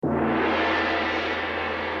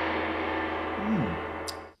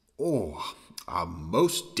Oh, a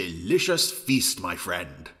most delicious feast, my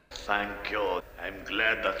friend. Thank you. I'm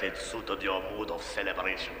glad that it suited your mood of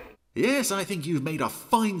celebration. Yes, I think you've made a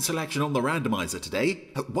fine selection on the randomizer today.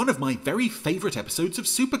 One of my very favourite episodes of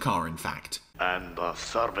Supercar, in fact. And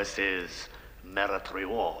services merit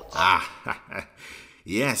rewards.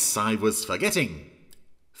 Yes, I was forgetting.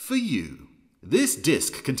 For you, this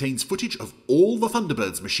disc contains footage of all the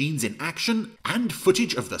Thunderbirds machines in action and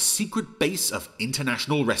footage of the secret base of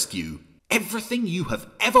International Rescue. Everything you have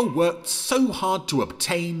ever worked so hard to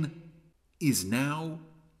obtain is now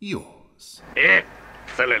yours.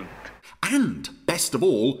 Excellent. And, best of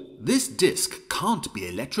all, this disc can't be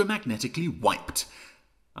electromagnetically wiped.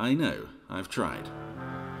 I know, I've tried.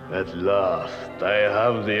 At last, I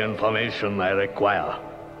have the information I require.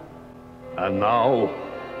 And now,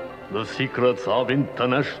 the secrets of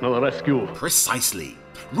International Rescue. Precisely.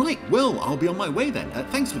 Right, well, I'll be on my way then.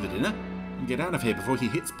 Thanks for the dinner. I'll get out of here before he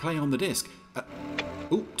hits play on the disc.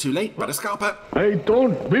 Oh, too late, better scalper. I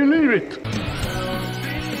don't believe it.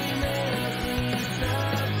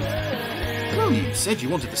 Well, you said you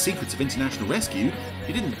wanted the secrets of International Rescue.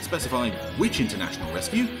 You didn't specify which International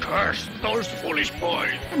Rescue. Curse those foolish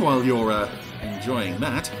boys. And while you're, enjoying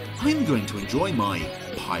that, I'm going to enjoy my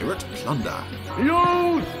pirate plunder.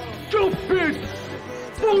 You stupid,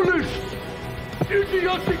 foolish,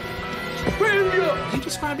 idiotic failure! Are you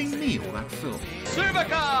describing me or that film?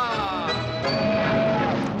 Supercar!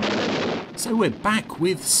 So we're back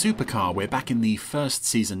with Supercar. We're back in the first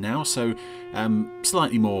season now, so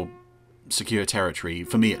slightly more secure territory,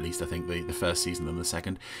 for me at least, I think, the first season than the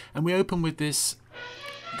second. And we open with this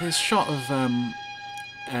shot of,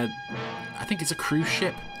 I think it's a cruise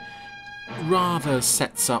ship. Rather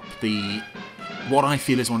sets up what I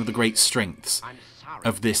feel is one of the great strengths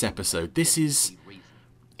of this episode. This is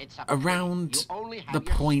around the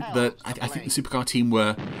point that I think the Supercar team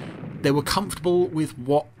were comfortable with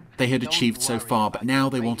what they had achieved so far, but now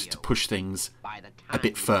they wanted to push things a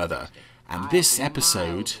bit further. And this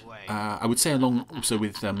episode, I would say along also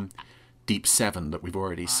with Deep 7 that we've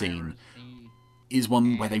already seen, is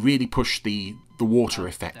one where they really push the water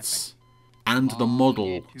effects and the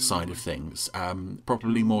model side of things,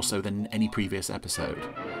 probably more so than any previous episode.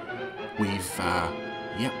 We've,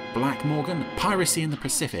 Black Morgan, piracy in the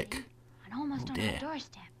Pacific. Oh dear.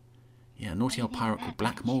 Yeah, a naughty old pirate called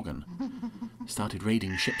Black Morgan started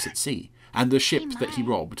raiding ships at sea. And the ship that he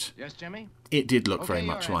robbed, it did look very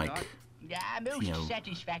much like,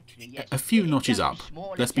 a few notches up.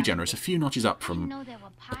 Let's be generous, a few notches up from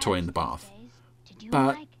a toy in the bath.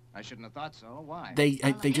 But I shouldn't have thought so. Why?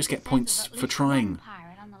 they just get points for trying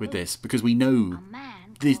with this, because we know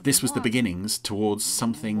this was the beginnings towards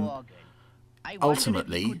something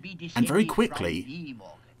ultimately and very quickly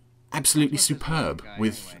absolutely superb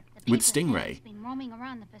with Stingray,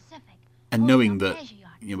 and knowing that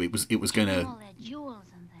it was going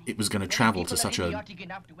to travel to such a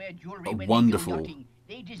wonderful,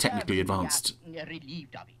 technically advanced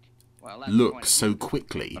look so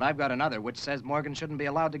quickly. But I've got another which says Morgan shouldn't be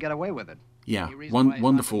allowed to get away with it. Yeah,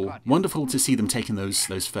 wonderful to see them taking those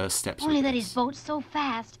first steps. Only that his boat's so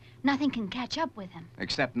fast, nothing can catch up with him.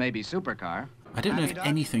 Except maybe Supercar. I don't know if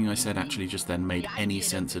anything I said actually just then made any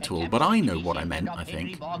sense at all, but I know what I meant, I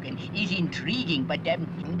think. Is intriguing, but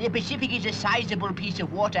the Pacific is a sizable piece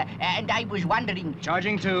of water, and I was wondering...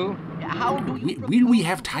 Charging 2. How do you... Will we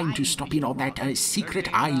have time to stop in on that secret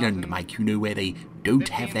island, Mike, where they don't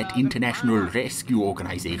have that international rescue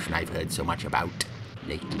organization I've heard so much about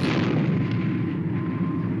lately?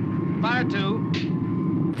 Fire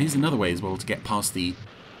 2. Here's another way as well to get past the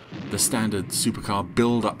standard Supercar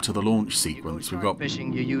build up to the launch sequence. We've got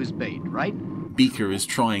fishing, you use bait, right? Beaker is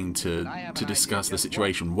trying to discuss the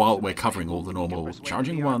situation while we're covering all the normal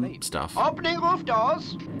charging 1 stuff. Opening roof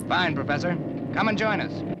doors. Fine, Professor. Come and join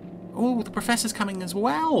us. Oh, the Professor's coming as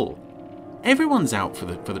well. Everyone's out for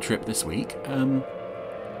the trip this week.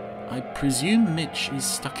 I presume Mitch is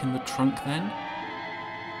stuck in the trunk then.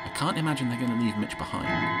 I can't imagine they're going to leave Mitch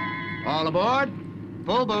behind. All aboard.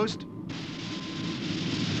 Full boost.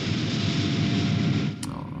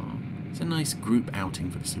 It's a nice group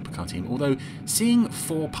outing for the Supercar team, although seeing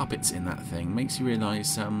 4 puppets in that thing makes you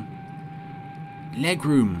realise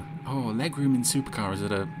legroom. Oh, legroom in Supercar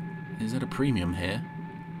is at a premium here.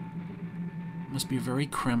 Must be a very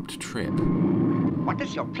cramped trip. What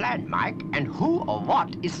is your plan, Mike? And who or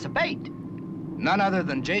what is the bait? None other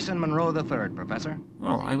than Jason Monroe III, Professor.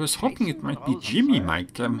 Oh, I was hoping it might be Jimmy,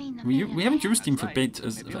 Mike. We haven't used him for bait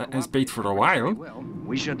as bait for a while.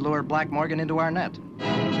 We should lure Black Morgan into our net.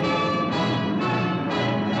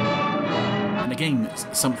 And again,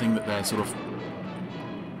 something that they're sort of...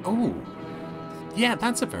 Oh, Yeah,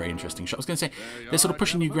 that's a very interesting shot. I was going to say, they're sort of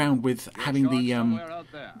pushing new ground with having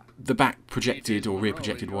the back projected or rear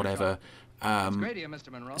projected, whatever,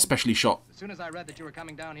 specially shot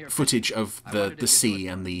footage of the sea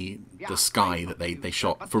and the sky that they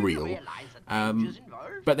shot for real.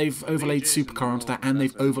 But they've overlaid Supercar onto that, and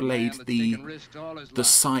they've overlaid the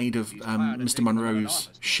side of Mr. Monroe's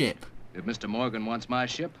ship. If Mr. Morgan wants my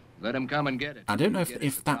ship, let him come and get it. I don't know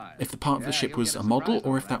if the part of the ship was a model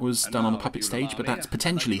or if that was done on a puppet stage, but that's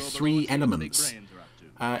potentially 3 elements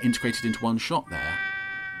integrated into one shot there.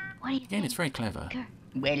 Again, it's very clever.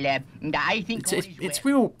 Well, I think it's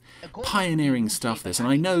real pioneering stuff, this, and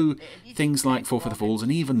I know things like Fall for the Falls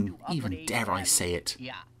and even dare I say it,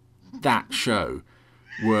 that show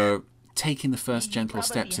were taking the first gentle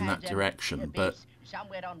steps in that direction, but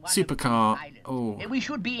Supercar, we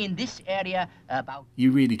should be in this area about.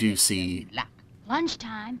 You really do see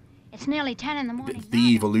Lunchtime. It's nearly 10 in the morning.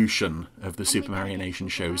 the evolution of the Super Mario Nation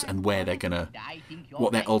shows and where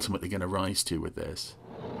what they're ultimately gonna rise to with this.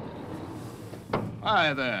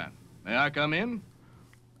 Hi there. May I come in?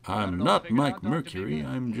 I'm not Mike Mercury.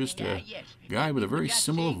 I'm just a guy with a very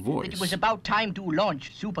similar voice. It was about time to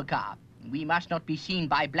launch Supercar. We must not be seen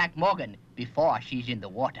by Black Morgan before she's in the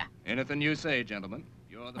water. Anything you say, gentlemen.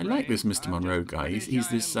 I like this Mr. Monroe guy. He's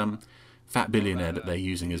this fat billionaire that they're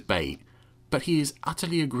using as bait, but he is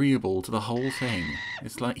utterly agreeable to the whole thing.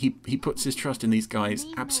 It's like he puts his trust in these guys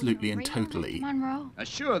absolutely and totally. Monroe.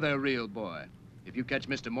 Sure they're real, boy. If you catch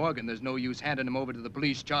Mr. Morgan, there's no use handing him over to the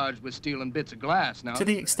police charged with stealing bits of glass now. To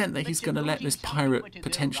the extent that he's going to let this pirate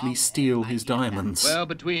potentially steal his diamonds. Well,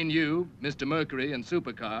 between you, Mr. Mercury, and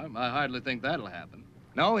Supercar, I hardly think that'll happen.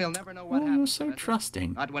 No, he'll never know what happened. You're so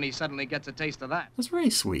trusting. Not when he suddenly gets a taste of that. That's very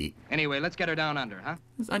sweet. Anyway, let's get her down under, huh?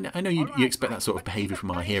 I know you expect that sort of behaviour from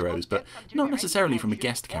our heroes, but not necessarily from a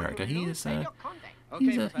guest character. He's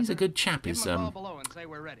a good chap. Is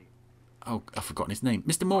Oh, I've forgotten his name.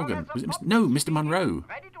 Mr. Morgan. Was it Mr. Monroe.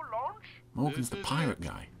 Morgan's the pirate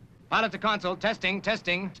guy. Pilot to console. Testing.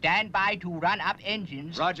 Stand by to run up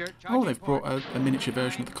engines. Roger. Oh, they've brought a miniature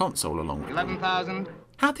version of the console along with them. 11,000.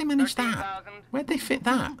 How'd they manage that? Where'd they fit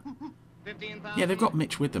that? 15,000. Yeah, they've got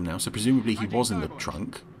Mitch with them now, so presumably he was in the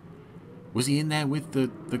trunk. Was he in there with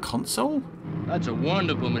the console? That's a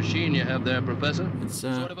wonderful machine you have there, Professor. It's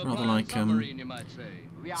rather like you might say.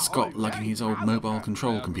 Scott lugging his old mobile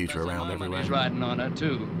control computer around everywhere. He's riding on it,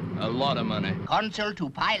 too. A lot of money. Console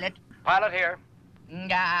to pilot. Pilot here.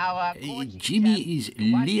 Jimmy is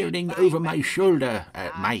leering over my shoulder,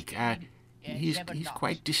 Mike. He's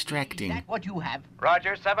quite distracting. Is that what you have?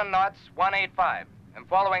 Roger, 7 knots, 185. I'm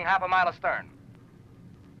following half a mile astern.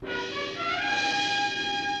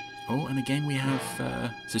 Oh, and again we have...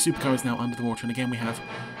 so Supercar is now under the water, and again we have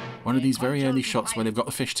one of these very early shots where they've got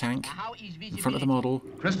the fish tank in front of the model.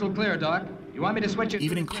 Crystal clear, Doc. You want me to switch it?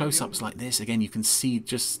 Even in close-ups like this, again, you can see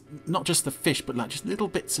not just the fish, but like just little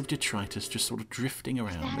bits of detritus just sort of drifting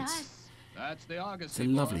around. That's the Argosy. It's a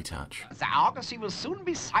lovely touch. The Argosy will soon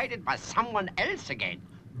be sighted by someone else again.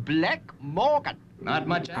 Black Morgan. Not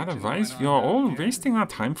much. Otherwise, we are all wasting our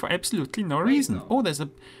time for absolutely no reason. Oh, there's a...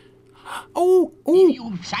 Oh!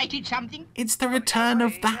 You've sighted something? It's the return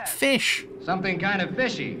of that fish. Something kind of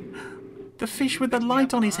fishy. The fish with the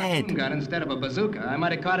light on his head. Gun instead of a bazooka. I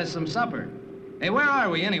might have caught us some supper. Hey, where are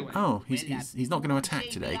we anyway? Oh, he's not going to attack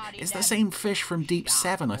today. It's the same fish from Deep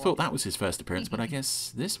 7. I thought that was his first appearance, but I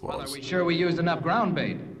guess this was. Well, are we sure we used enough ground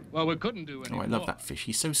bait? Well, we couldn't do any Oh, I love that fish.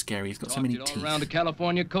 He's so scary. He's got so many teeth. All around the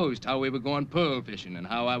California coast, how we were going pearl fishing and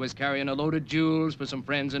how I was carrying a load of jewels for some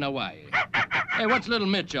friends in Hawaii. Hey, what's little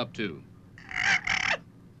Mitch up to?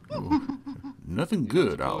 Oh, nothing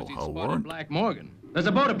good, I'll warrant. Black Morgan. There's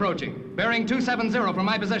a boat approaching, bearing 270 from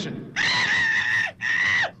my position.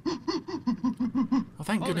 Oh,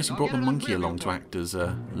 thank goodness you brought the monkey along to act as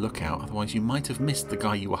a lookout, otherwise you might have missed the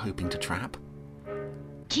guy you were hoping to trap.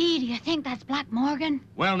 Gee, do you think that's Black Morgan?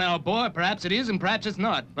 Well, now, boy, perhaps it is and perhaps it's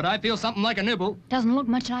not, but I feel something like a nibble. Doesn't look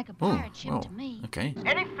much like a pirate ship to me. Okay.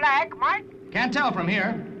 Any flag, Mike? Can't tell from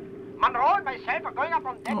here. Monroe and myself are going up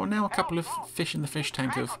on deck. Oh, now a couple of fish in the fish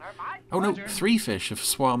tank have... Oh no, 3 fish have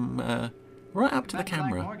swum right up to the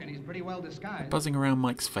camera, Morgan, he's pretty well disguised. buzzing around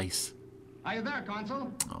Mike's face. Are you there,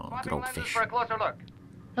 Consul? Oh, good old fish. For a closer look.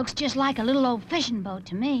 Looks just like a little old fishing boat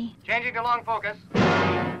to me. Changing to long focus.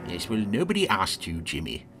 Yes, well, nobody asked you,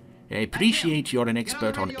 Jimmy. I appreciate you're an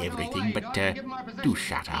expert on everything, but do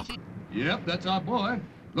shut up. Yep, that's our boy.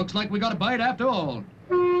 Looks like we got a bite after all.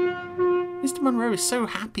 Mr. Monroe is so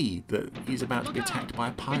happy that he's about to be attacked by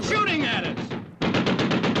a pirate. Shooting at us!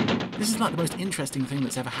 This is like the most interesting thing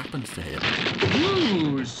that's ever happened for him.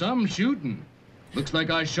 Ooh, some shooting. Looks like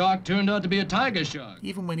our shark turned out to be a tiger shark.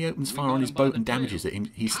 Even when he opens fire on his boat and damages it,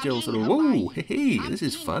 he's still sort of, whoa, hey, this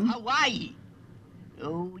is fun. Hawaii.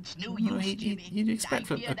 Oh, it's no use, Jimmy. You'd expect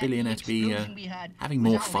for Idea a billionaire to be explosion we had having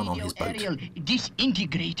more was our fun on his boat. radio aerial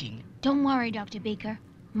disintegrating. Don't worry, Dr. Beaker.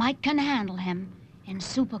 Mike can handle him in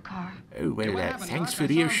Supercar. Oh, well, what happened, thanks Doc? for I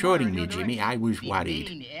saw him reassuring going me, in your Jimmy. I was The worried.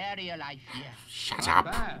 main aerial, I fear. Shut up.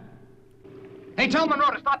 Bad. Hey, tell Monroe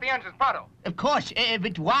to start the engines, pronto. Of course,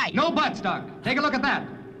 but why? No buts, Doc. Take a look at that.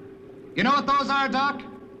 You know what those are, Doc?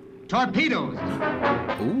 Torpedoes.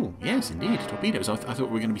 Oh, yes, indeed, torpedoes. I thought we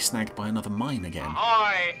were going to be snagged by another mine again.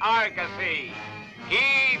 Ahoy, Argosy!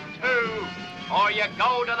 Heave to, or you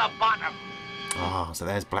go to the bottom. Ah, so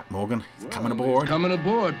there's Black Morgan. He's coming aboard. Coming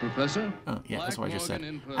aboard, Professor. Oh, yeah, that's what I just said.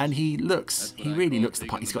 Black Morgan in And he That's what I really call looks the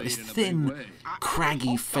part. He's got this taking thin, weight in a big way.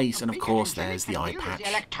 craggy face, and of course there's the eye The patch.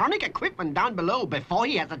 electronic equipment down below before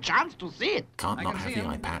he has a chance to see it. Can't I not can have see the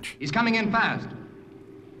him. eye patch. He's coming in fast.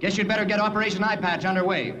 Guess you'd better get Operation Eye Patch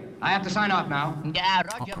underway. I have to sign off now.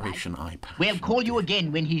 Roger, Operation Eye Patch. We'll call you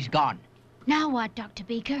again when he's gone. Now what, Dr.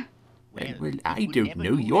 Beaker? Well, I don't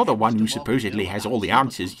know. You're the one who supposedly has all the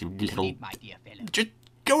answers, you little... My dear fellow. Just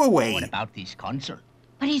go away. What about this consul?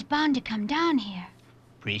 But he's bound to come down here.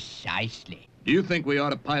 Precisely. Do you think we ought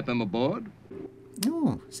to pipe him aboard?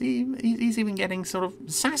 Oh, see, he's even getting sort of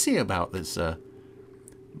sassy about this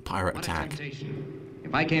pirate What a attack. temptation.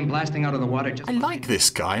 If I came blasting out of the water just... I like this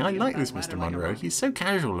guy. I like this Mr. Monroe. He's so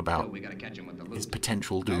casual Oh, about we gotta catch him with the his loop.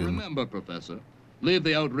 potential Now doom. remember, Professor, leave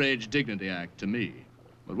the Outrage Dignity Act to me.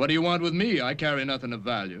 But what do you want with me? I carry nothing of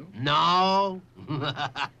value. No,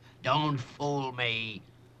 don't fool me.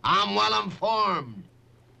 I'm well informed.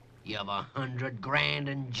 You have 100 grand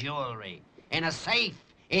in jewelry in a safe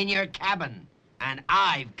in your cabin, and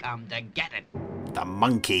I've come to get it. The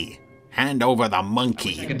monkey. Hand over the I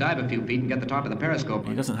monkey. could dive a few feet and get the top of the periscope.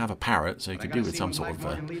 He doesn't have a parrot, so he But I could do gotta with see some when sort of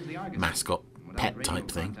Black Morgan leaves the Argus. mascot Without pet radio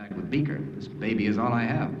type thing. contact with Beaker, this baby is all I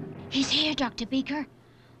have. He's here, Dr. Beaker.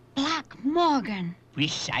 Black Morgan.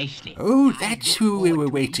 Precisely. Oh, that's who we were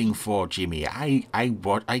waiting for, Jimmy. I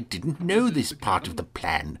didn't know this part of the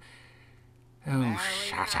plan. Oh,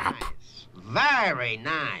 shut up. Very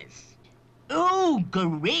nice. Oh,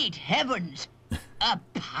 great heavens! A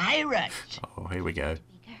pirate! Oh, here we go.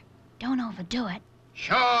 Beaker, don't overdo it.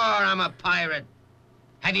 Sure, I'm a pirate.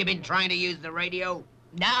 Have you been trying to use the radio?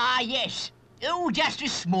 Ah, yes. Oh, just a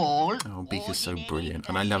small. Oh, Beaker's so brilliant,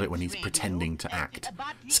 and I love it when he's pretending to act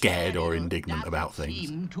scared or indignant about things.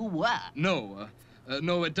 Seem to work. No,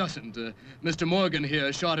 no, it doesn't. Mr. Morgan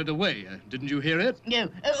here shot it away. Didn't you hear it? No.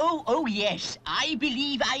 Oh, yes. I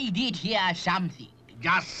believe I did hear something.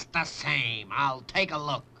 Just the same, I'll take a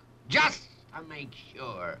look. Just to make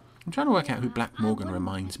sure. I'm trying to work out who Black Morgan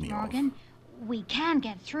reminds me of. Morgan, we can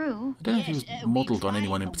get through. I don't know if he was modelled on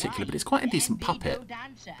anyone in particular, but it's quite a decent puppet,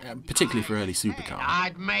 particularly for early Supercar.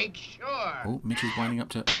 I'd make sure. Oh, Mitch is winding up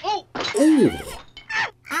to... Oh! Oh!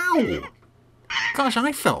 Ow! Gosh,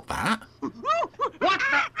 I felt that. What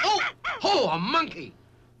the? Oh, a monkey!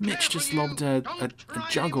 Mitch just lobbed a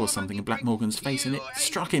jug or something in Black Morgan's face, and it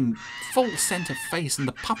struck him full centre face, and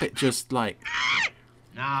the puppet just, like,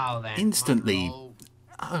 Now then, instantly, Monroe,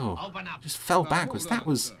 oh, open up. just fell backwards. That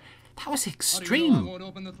was extreme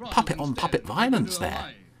puppet-on-puppet violence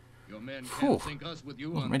there. Phew,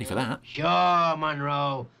 wasn't ready for that. Sure,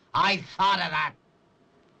 Monroe. I thought of that.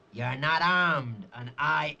 You're not armed, and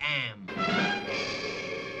I am.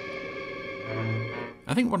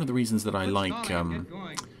 I think one of the reasons that I like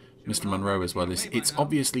Mr. Monroe as well is it's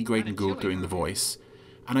obviously Graydon Gould doing the voice,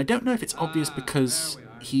 and I don't know if it's obvious because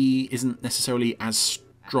he isn't necessarily as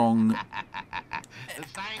strong,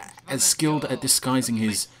 as skilled at disguising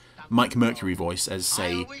his Mike Mercury voice as,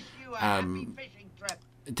 say,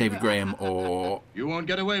 David Graham or You won't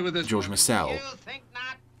get away with this. George Marcel. You think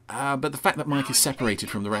not? But the fact that Mike is separated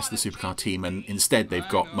from the rest of the Supercar team and instead they've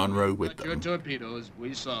got Monroe with Your them, torpedoes,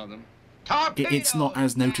 we saw them. it's not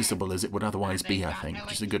as noticeable as it would otherwise be, I think,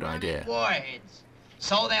 which is a good idea. Warheads.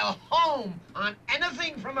 So they'll home on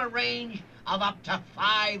anything from a range of up to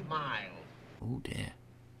 5 miles. Oh dear.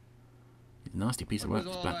 Nasty piece of work, What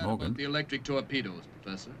was this all Black that about Morgan. the electric torpedoes,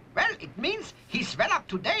 Professor? Well, it means he's well up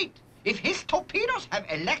to date. If his torpedoes have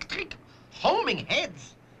electric homing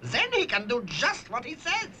heads, then he can do just what he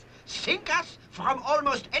says. Sink us from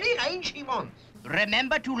almost any range he wants.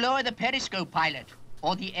 Remember to lower the periscope, pilot,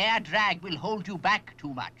 or the air drag will hold you back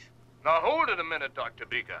too much. Now hold it a minute, Dr.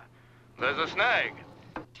 Beaker. There's a snag.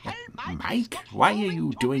 Tell Mike, why are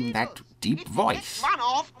you doing that deep voice? Run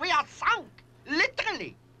off, we are sunk.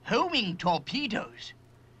 Literally. Homing torpedoes.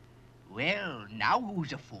 Well, now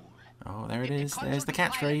who's a fool? Oh, there it is. There's the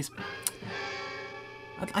catchphrase.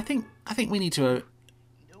 I think we need to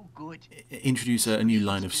No good. introduce a new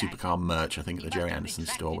line of Supercar merch, I think, at the Jerry Anderson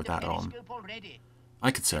store with that on.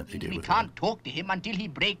 I could certainly do We with can't one. talk to him until he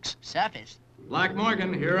breaks surface. Black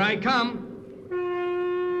Morgan, here I come.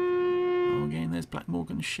 Oh, again, there's Black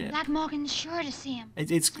Morgan's ship. Black Morgan's sure to see him.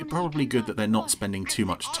 It's As soon as he probably comes good off that they're the not boat. spending too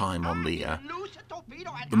much time on the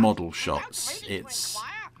model shots. It's,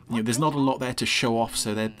 you know, there's not a lot there to show off,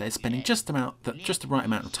 so they're spending just the right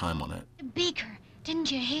amount of time on it. Beaker,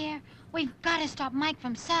 didn't you hear? We've got to stop Mike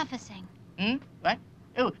from surfacing. What?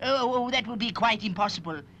 Oh, that would be quite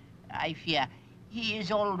impossible. I fear he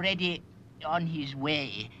is already on his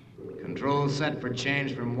way. Control set for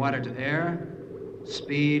change from water to air.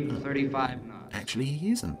 Speed 35 knots. Actually,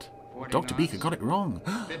 he isn't. 40 Dr. Beaker knots. got it wrong.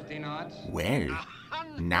 50 knots. Well,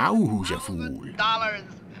 now who's a fool? $100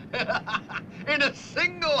 in a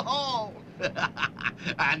single hole.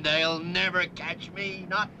 And they'll never catch me,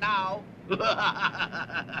 not now.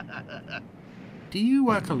 Do you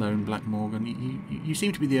work alone, Black Morgan? You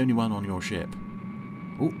seem to be the only one on your ship.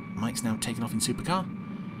 Oh, Mike's now taken off in Supercar.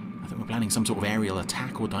 I think we're planning some sort of aerial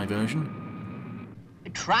attack or diversion.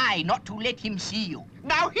 Try not to let him see you.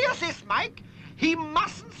 Now here's this, Mike. He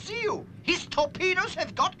mustn't see you. His torpedoes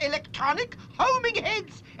have got electronic homing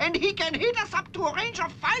heads, and he can hit us up to a range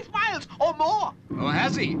of 5 miles or more. Oh,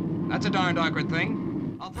 has he? That's a darned awkward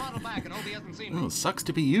thing. I'll throttle back and hope he hasn't seen me. Well, sucks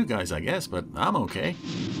to be you guys, I guess, but I'm okay.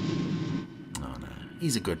 Oh no,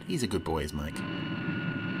 he's a good boy, is Mike.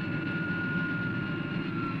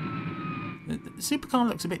 The Supercar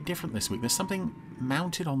looks a bit different this week. There's something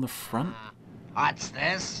mounted on the front. What's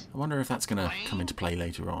this? I wonder if that's going to come into play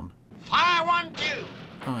later on. Fire 1, 2.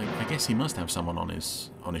 Oh, I guess he must have someone on his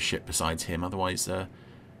ship besides him. Otherwise,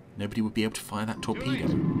 nobody would be able to fire that torpedo.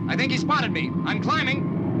 I think he spotted me. I'm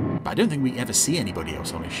climbing. But I don't think we ever see anybody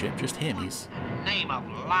else on his ship. Just him. He's Name of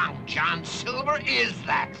Long John Silver is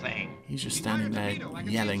that thing? just standing there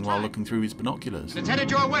yelling while looking through his binoculars. It's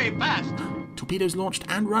headed your way, fast. Torpedoes launched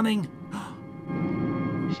and running.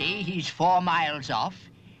 See, he's 4 miles off.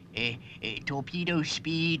 Torpedo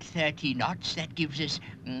speed 30 knots. That gives us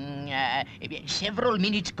several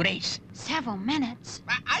minutes grace. Several minutes.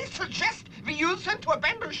 I suggest we use him to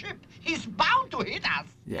abandon ship. He's bound to hit us.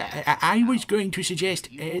 I was going to suggest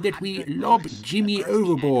that we lob Jimmy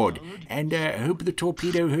overboard and hope the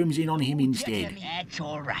torpedo homes in on him instead. That's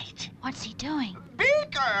all right. What's he doing?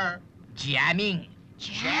 Beaker! Jamming.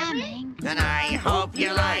 Jamming? Then I hope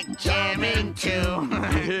you like jamming too.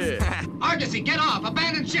 Argosy, get off.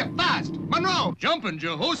 Abandon ship, fast. Monroe. Jumping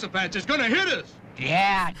Jehoshaphat is gonna hit us.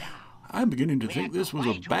 Yeah. I'm beginning to think this was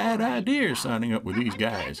a bad idea, signing up with these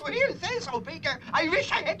guys. To hear you say so, Beaker. I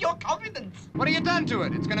wish I had your confidence. What have you done to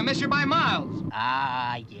it? It's gonna miss you by miles.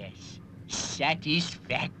 Ah, yes.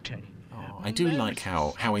 Satisfactory. Oh, I do like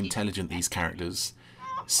how intelligent these characters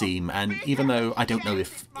seem, and even though I don't know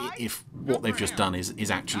if what they've just done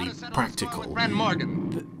is actually practical, Friend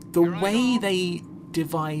Morgan. the way they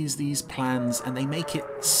devise these plans and they make it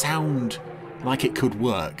sound like it could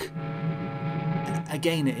work.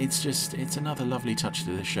 Again, it's another lovely touch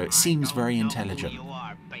to this show. It seems very intelligent.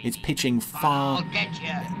 It's pitching I'll get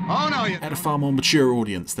you. Oh no, you. at a far more mature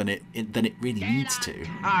audience than it really needs to.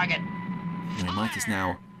 Target. Anyway, Mike is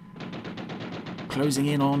now closing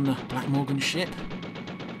in on Black Morgan's ship.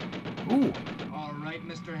 Ooh, All right,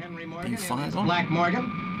 Mr. Henry Morgan. Being fired on? Black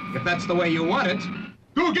Morgan. If that's the way you want it.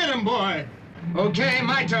 Go get him, boy. Okay,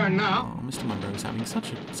 my turn now. oh, Mr. Monroe's having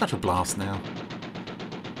such a blast now.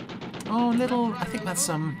 Oh, little. I think that's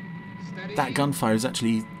that gunfire is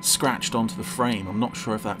actually scratched onto the frame. I'm not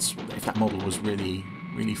sure if that model was really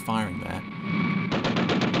firing there.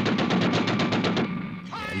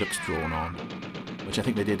 Yeah, it looks drawn on, which I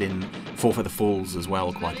think they did in Four Feather Falls as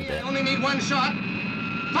well quite a bit. Only need one shot.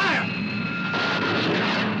 Fire!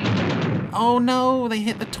 Oh no, they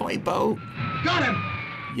hit the toy boat. Got him.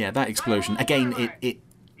 Yeah, that explosion again. It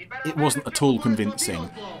wasn't at all convincing.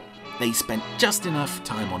 They spent just enough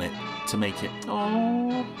time on it to make it.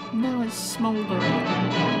 Oh, now it's smouldering.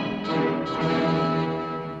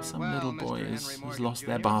 Some Well, little Mr. boy Henry has Morgan lost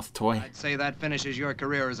their Jr., bath toy. I'd say that finishes your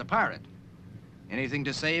career as a pirate. Anything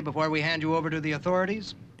to say before we hand you over to the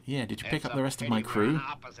authorities? Yeah, did you pick up the rest of my crew?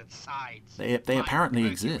 Opposite sides. They apparently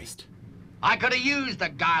exist. I could have used a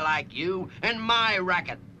guy like you in my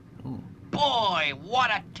racket. Ooh. Boy, what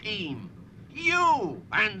a team. You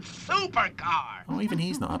and Supercar. Oh, even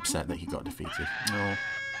he's not upset that he got defeated. No.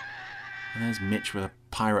 And there's Mitch with a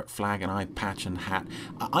pirate flag and eye patch and hat.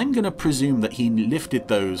 I'm going to presume that he lifted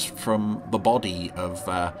those from the body of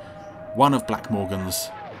one of Black Morgan's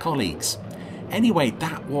colleagues. Anyway,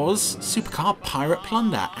 that was Supercar Pirate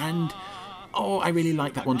Plunder, and Oh, I really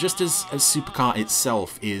like that one. Just as Supercar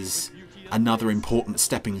itself is another important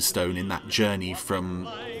stepping stone in that journey from,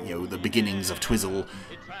 you know, the beginnings of Twizzle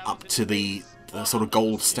up to the sort of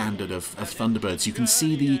gold standard of Thunderbirds. You can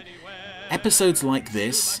see the episodes like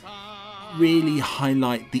this really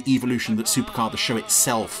highlight the evolution that Supercar, the show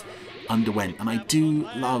itself, underwent. And I do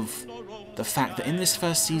love the fact that in this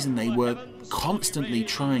first season they were constantly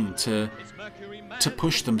trying to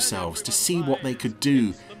push themselves, to see what they could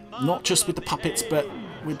do, not just with the puppets but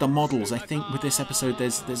with the models. I think with this episode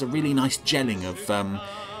there's a really nice gelling of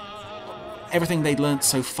everything they'd learnt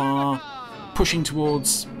so far, pushing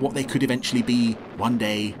towards what they could eventually be one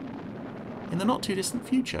day in the not too distant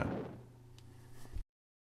future.